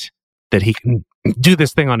that he can do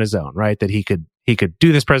this thing on his own, right? That he could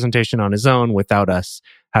do this presentation on his own without us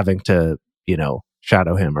having to,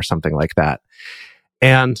 shadow him or something like that.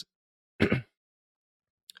 And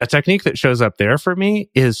a technique that shows up there for me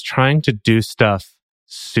is trying to do stuff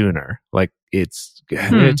sooner. Like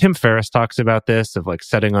Tim Ferriss talks about this, of like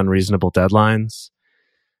setting unreasonable deadlines,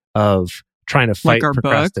 of trying to fight like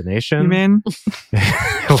procrastination. Book, you mean?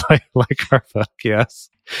 like our book, yes.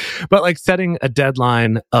 But like setting a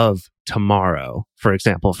deadline of tomorrow, for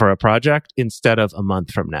example, for a project instead of a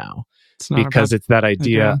month from now. Because it's that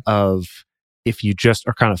idea of if you just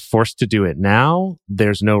are kind of forced to do it now,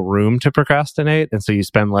 there's no room to procrastinate. And so you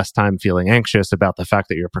spend less time feeling anxious about the fact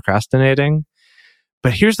that you're procrastinating.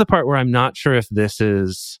 But here's the part where I'm not sure if this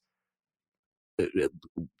is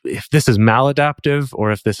maladaptive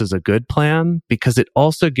or if this is a good plan, because it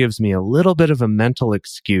also gives me a little bit of a mental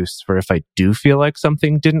excuse for if I do feel like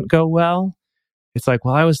something didn't go well. It's like,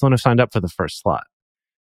 well, I was the one who signed up for the first slot.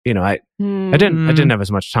 I didn't have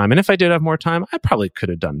as much time. And if I did have more time, I probably could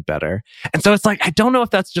have done better. And so it's like, I don't know if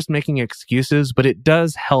that's just making excuses, but it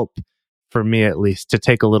does help for me at least to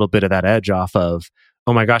take a little bit of that edge off of,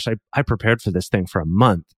 oh my gosh, I prepared for this thing for a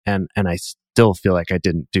month and I still feel like I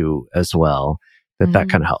didn't do as well. That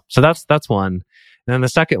kind of helped. So that's one. And then the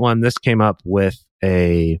second one, this came up with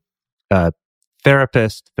a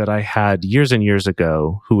therapist that I had years and years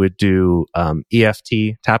ago who would do EFT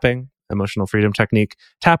tapping, emotional freedom technique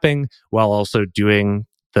tapping, while also doing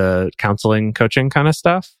the counseling coaching kind of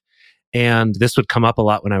stuff. And this would come up a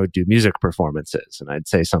lot when I would do music performances. And I'd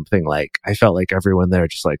say something like, I felt like everyone there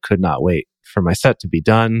just like could not wait for my set to be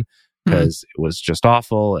done because it was just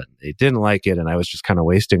awful and they didn't like it. And I was just kind of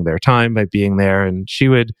wasting their time by being there. And she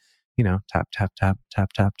would, tap, tap, tap,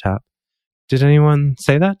 tap, tap, tap. Did anyone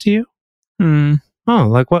say that to you? Oh,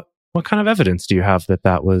 like what kind of evidence do you have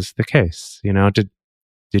that was the case?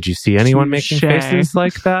 Did you see anyone making faces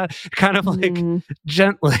like that? Kind of like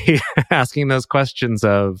gently asking those questions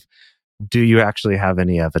of, do you actually have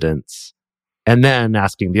any evidence? And then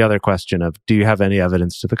asking the other question of, do you have any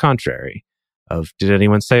evidence to the contrary? Of, did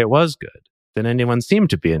anyone say it was good? Did anyone seem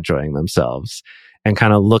to be enjoying themselves? And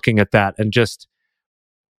kind of looking at that, and just,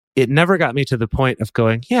 it never got me to the point of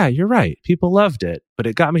going, yeah, you're right, people loved it. But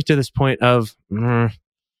it got me to this point of,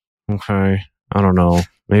 okay, I don't know.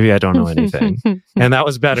 Maybe I don't know anything. And that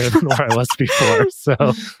was better than where I was before. So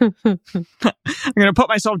I'm going to put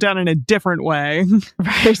myself down in a different way.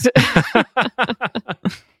 Right.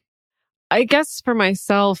 I guess for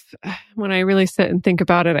myself, when I really sit and think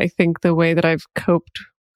about it, I think the way that I've coped.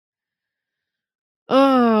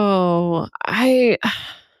 I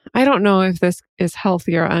don't know if this is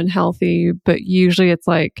healthy or unhealthy, but usually it's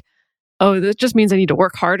like, this just means I need to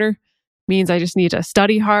work harder. Means I just need to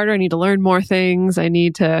study harder. I need to learn more things. I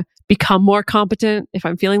need to become more competent. If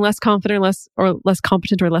I'm feeling less confident, less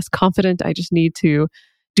confident, I just need to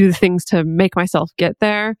do the things to make myself get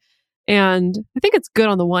there. And I think it's good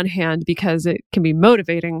on the one hand because it can be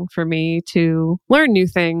motivating for me to learn new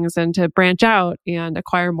things and to branch out and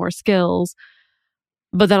acquire more skills.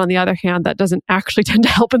 But then on the other hand, that doesn't actually tend to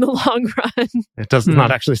help in the long run. It does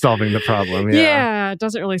not actually solving the problem. Yeah, it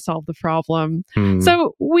doesn't really solve the problem.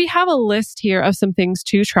 So we have a list here of some things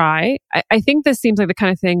to try. I think this seems like the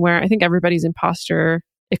kind of thing where I think everybody's imposter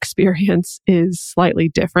experience is slightly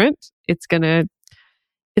different. It's gonna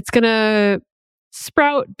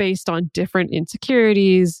sprout based on different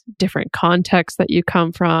insecurities, different contexts that you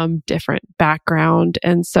come from, different background.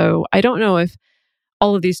 And so I don't know if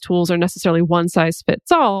all of these tools are necessarily one size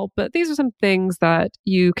fits all, but these are some things that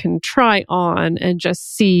you can try on and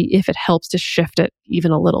just see if it helps to shift it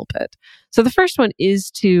even a little bit. So the first one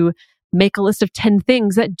is to make a list of 10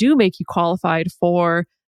 things that do make you qualified for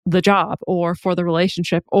the job or for the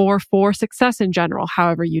relationship or for success in general,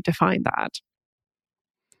 however you define that.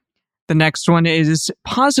 The next one is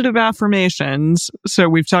positive affirmations. So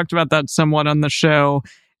we've talked about that somewhat on the show.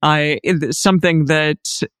 Something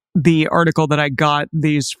that the article that I got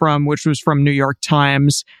these from, which was from New York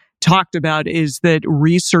Times, talked about is that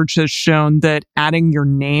research has shown that adding your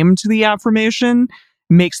name to the affirmation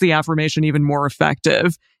makes the affirmation even more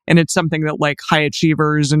effective. And it's something that like high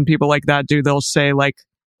achievers and people like that do. They'll say like,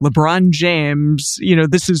 LeBron James,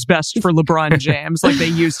 this is best for LeBron James. Like they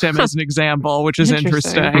used him as an example, which is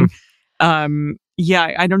interesting. I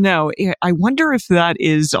don't know. I wonder if that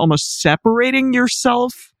is almost separating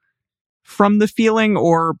yourself from the feeling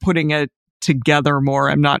or putting it together more.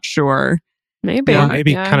 I'm not sure. Maybe.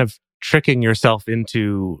 Maybe kind of tricking yourself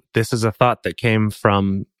into this is a thought that came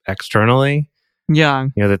from externally. Yeah.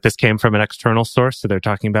 That this came from an external source. So they're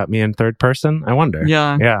talking about me in third person. I wonder.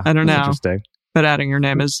 Yeah. I don't know. Interesting. But adding your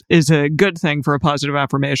name is a good thing for a positive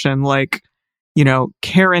affirmation. Like,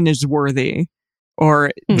 Karen is worthy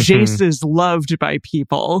or Jace is loved by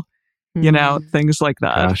people, things like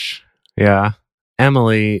that. Gosh. Yeah.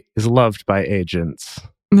 Emily is loved by agents.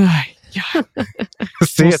 Yeah.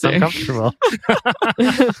 See, it's uncomfortable.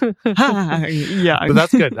 Yeah. But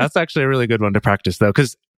that's good. That's actually a really good one to practice, though,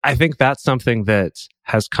 because I think that's something that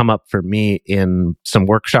has come up for me in some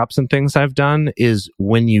workshops and things I've done is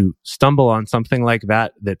when you stumble on something like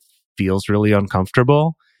that feels really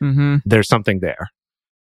uncomfortable, there's something there,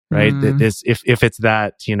 right? If it's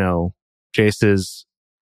that, Jace is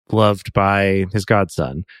loved by his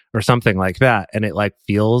godson or something like that, and it like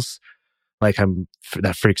feels like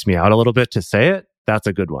that freaks me out a little bit to say it, that's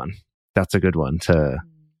a good one. That's a good one to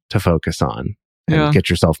focus on and get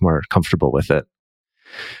yourself more comfortable with it.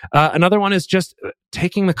 Another one is just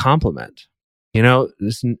taking the compliment,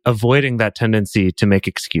 avoiding that tendency to make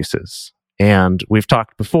excuses. And we've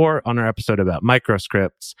talked before on our episode about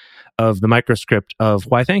microscripts of the microscript of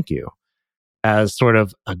why thank you as sort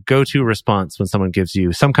of a go-to response when someone gives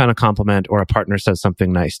you some kind of compliment or a partner says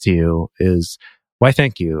something nice to you is why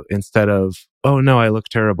thank you instead of, oh no, I look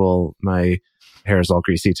terrible. My hair is all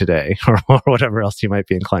greasy today or whatever else you might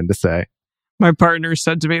be inclined to say. My partner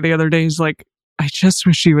said to me the other day, he's like, I just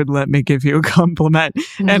wish you would let me give you a compliment.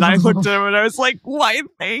 And I looked at him and I was like, why,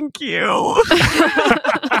 thank you.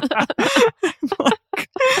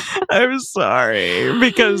 I'm sorry.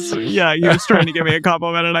 Because, he was trying to give me a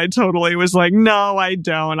compliment and I totally was like, no, I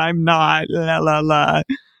don't. I'm not. La, la, la.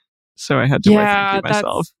 So I had to thank you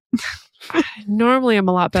myself. Normally I'm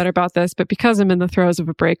a lot better about this, but because I'm in the throes of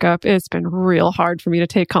a breakup, it's been real hard for me to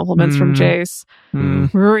take compliments from Jace.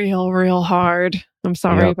 Real hard. I'm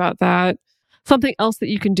sorry about that. Something else that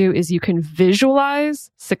you can do is you can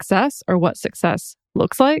visualize success or what success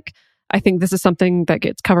looks like. I think this is something that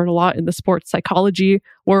gets covered a lot in the sports psychology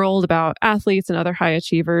world about athletes and other high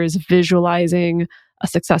achievers visualizing a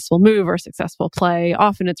successful move or successful play.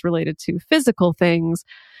 Often it's related to physical things.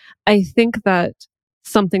 I think that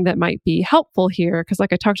something that might be helpful here, because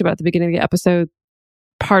like I talked about at the beginning of the episode,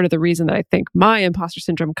 part of the reason that I think my imposter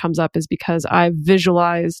syndrome comes up is because I've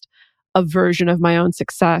visualized a version of my own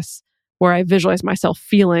success where I visualize myself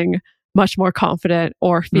feeling much more confident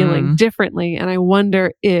or feeling differently. And I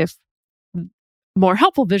wonder if more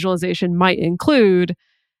helpful visualization might include,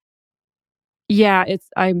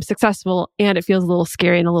 I'm successful and it feels a little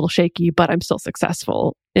scary and a little shaky, but I'm still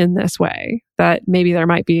successful in this way. That maybe there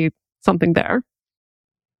might be something there.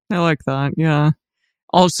 I like that. Yeah.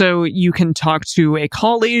 Also, you can talk to a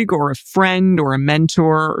colleague or a friend or a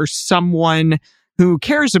mentor or someone who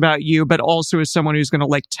cares about you, but also is someone who's going to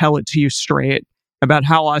like tell it to you straight about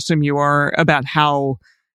how awesome you are, about how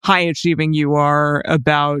high achieving you are,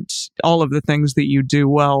 about all of the things that you do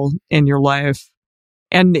well in your life.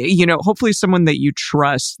 And, hopefully someone that you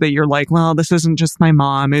trust, that you're like, well, this isn't just my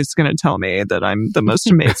mom who's going to tell me that I'm the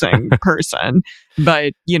most amazing person,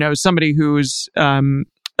 but, somebody whose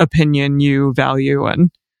opinion you value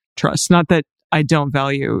and trust. Not that I don't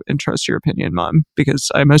value and trust your opinion, Mom, because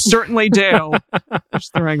I most certainly do.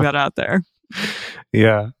 Just throwing that out there.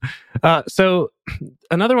 Yeah. So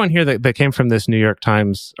another one here that came from this New York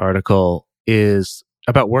Times article is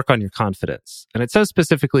about work on your confidence. And it says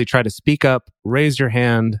specifically, try to speak up, raise your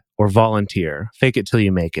hand, or volunteer. Fake it till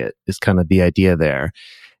you make it is kind of the idea there.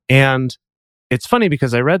 And it's funny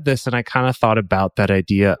because I read this and I kind of thought about that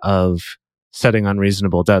idea of setting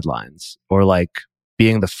unreasonable deadlines, or like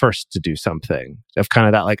being the first to do something, of kind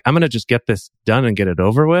of that, like, I'm going to just get this done and get it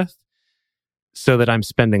over with so that I'm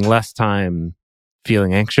spending less time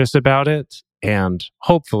feeling anxious about it. And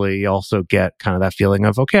hopefully also get kind of that feeling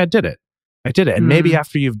of, okay, I did it. And maybe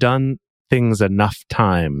after you've done things enough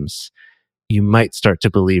times, you might start to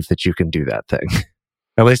believe that you can do that thing.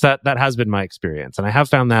 At least that has been my experience. And I have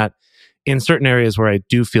found that in certain areas where I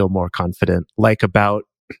do feel more confident, like about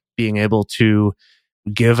being able to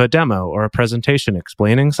give a demo or a presentation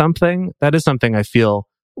explaining something, that is something I feel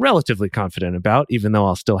relatively confident about, even though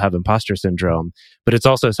I'll still have imposter syndrome. But it's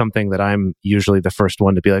also something that I'm usually the first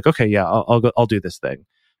one to be like, okay, yeah, I'll do this thing.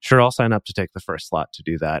 Sure, I'll sign up to take the first slot to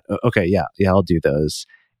do that. Okay, yeah, I'll do those.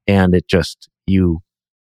 And it just, you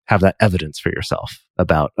have that evidence for yourself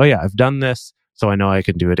about, oh yeah, I've done this, so I know I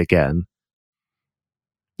can do it again.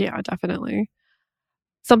 Yeah, definitely.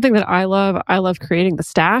 Something that I love creating the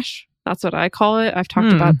stash. That's what I call it. I've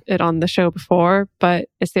talked about it on the show before, but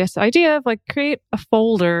it's this idea of like create a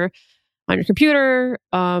folder on your computer,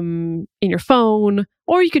 in your phone,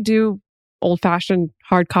 or you could do old-fashioned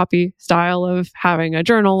hard copy style of having a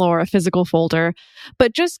journal or a physical folder,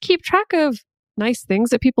 but just keep track of nice things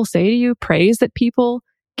that people say to you, praise that people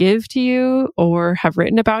give to you or have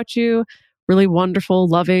written about you, really wonderful,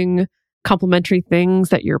 loving, complimentary things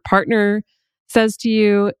that your partner says to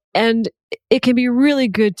you. And it can be really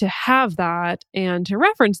good to have that and to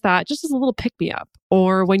reference that just as a little pick-me-up,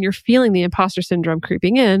 or when you're feeling the imposter syndrome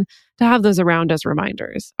creeping in, to have those around as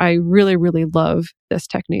reminders. I really, really love this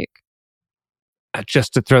technique.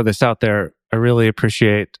 Just to throw this out there, I really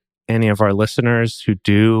appreciate any of our listeners who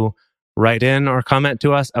do write in or comment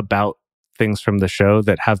to us about things from the show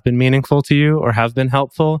that have been meaningful to you or have been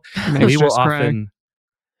helpful. We will often...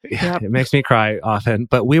 It makes me cry often,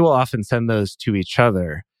 but we will often send those to each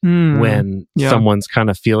other when someone's kind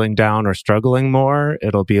of feeling down or struggling more.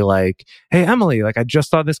 It'll be like, hey, Emily, like I just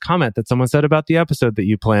saw this comment that someone said about the episode that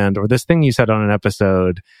you planned, or this thing you said on an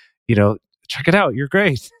episode, check it out. You're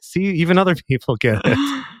great. See, even other people get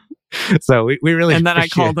it. So we really and then I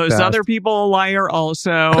call those other people a liar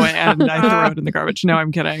also, and I throw it in the garbage. No,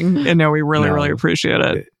 I'm kidding. And no, we really appreciate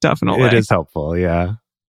it. Definitely. It is helpful. Yeah.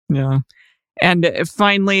 Yeah. And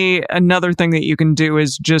finally, another thing that you can do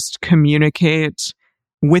is just communicate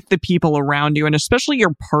with the people around you, and especially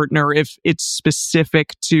your partner, if it's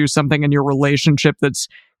specific to something in your relationship that's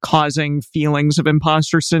causing feelings of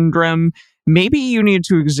imposter syndrome. Maybe you need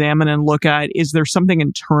to examine and look at, is there something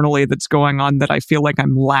internally that's going on that I feel like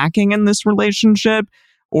I'm lacking in this relationship,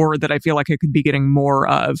 or that I feel like I could be getting more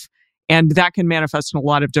of? And that can manifest in a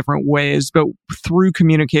lot of different ways, but through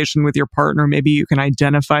communication with your partner, maybe you can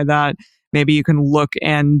identify that. Maybe you can look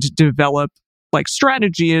and develop like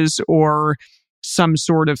strategies or some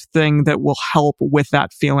sort of thing that will help with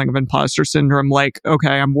that feeling of imposter syndrome. Like,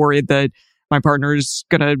 okay, I'm worried that my partner's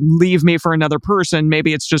going to leave me for another person.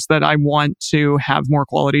 Maybe it's just that I want to have more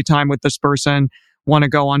quality time with this person, want to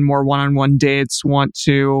go on more one-on-one dates, want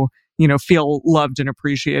to, feel loved and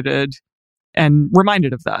appreciated and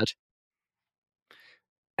reminded of that.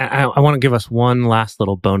 I want to give us one last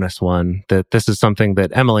little bonus one, that this is something that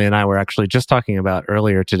Emily and I were actually just talking about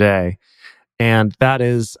earlier today. And that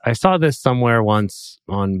is, I saw this somewhere once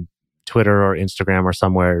on Twitter or Instagram or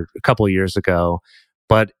somewhere a couple of years ago,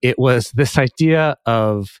 but it was this idea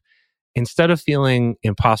of, instead of feeling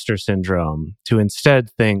imposter syndrome, to instead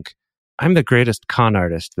think, I'm the greatest con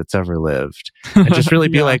artist that's ever lived. And just really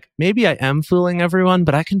be like, maybe I am fooling everyone,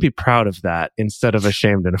 but I can be proud of that instead of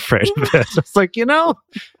ashamed and afraid of it. It's like,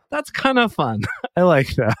 that's kind of fun. I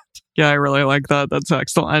like that. Yeah, I really like that. That's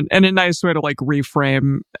excellent. And a nice way to like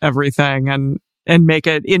reframe everything and make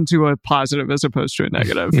it into a positive as opposed to a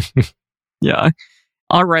negative. Yeah.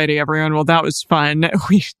 Alrighty, everyone. Well, that was fun.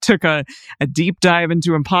 We took a deep dive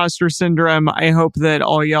into imposter syndrome. I hope that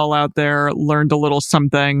all y'all out there learned a little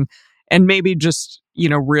something, and maybe just,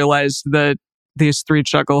 realized that these three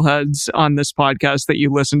chuckleheads on this podcast that you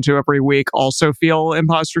listen to every week also feel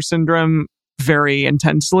imposter syndrome very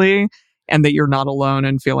intensely, and that you're not alone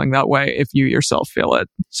in feeling that way if you yourself feel it.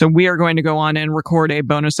 So we are going to go on and record a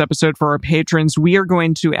bonus episode for our patrons. We are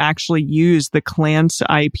going to actually use the Clance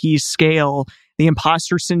IP scale, the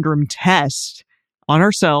imposter syndrome test, on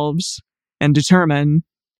ourselves and determine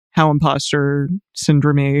how imposter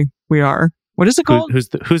syndrome-y we are. What is it called? Who's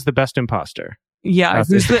the best imposter? Yeah,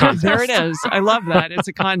 there it is. I love that. It's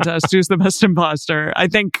a contest. Who's the best imposter? I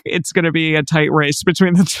think it's going to be a tight race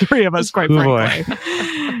between the three of us, quite frankly.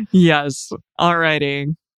 Yes.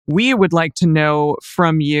 Alrighty. We would like to know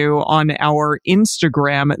from you on our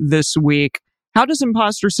Instagram this week, How does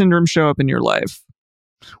imposter syndrome show up in your life?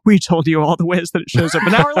 We told you all the ways that it shows up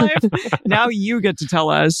in our life. Now you get to tell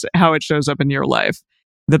us how it shows up in your life.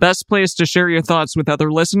 The best place to share your thoughts with other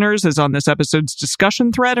listeners is on this episode's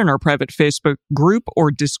discussion thread in our private Facebook group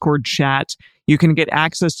or Discord chat. You can get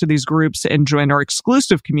access to these groups and join our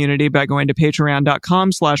exclusive community by going to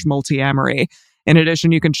patreon.com/multiamory. In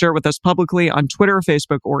addition, you can share with us publicly on Twitter,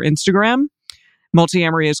 Facebook, or Instagram.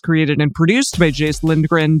 Multiamory is created and produced by Jace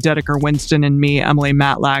Lindgren, Dedeker Winston, and me, Emily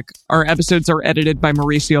Matlack. Our episodes are edited by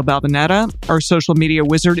Mauricio Balvanera. Our social media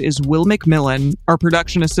wizard is Will McMillan. Our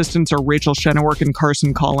production assistants are Rachel Shenowork and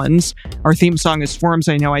Carson Collins. Our theme song is Forms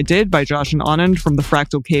I Know I Did by Josh and Anand from the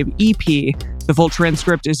Fractal Cave EP. The full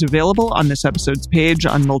transcript is available on this episode's page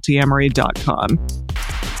on multiamory.com.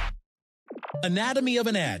 Anatomy of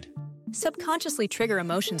an ad. Subconsciously trigger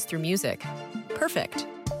emotions through music. Perfect.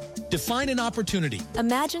 Define an opportunity.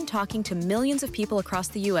 Imagine talking to millions of people across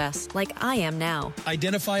the U.S. like I am now.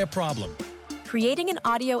 Identify a problem. Creating an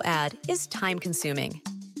audio ad is time-consuming.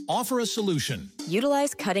 Offer a solution.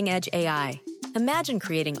 Utilize cutting-edge AI. Imagine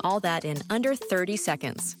creating all that in under 30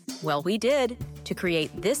 seconds. Well, we did to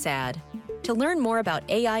create this ad. To learn more about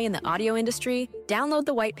AI in the audio industry, download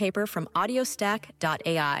the white paper from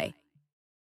audiostack.ai.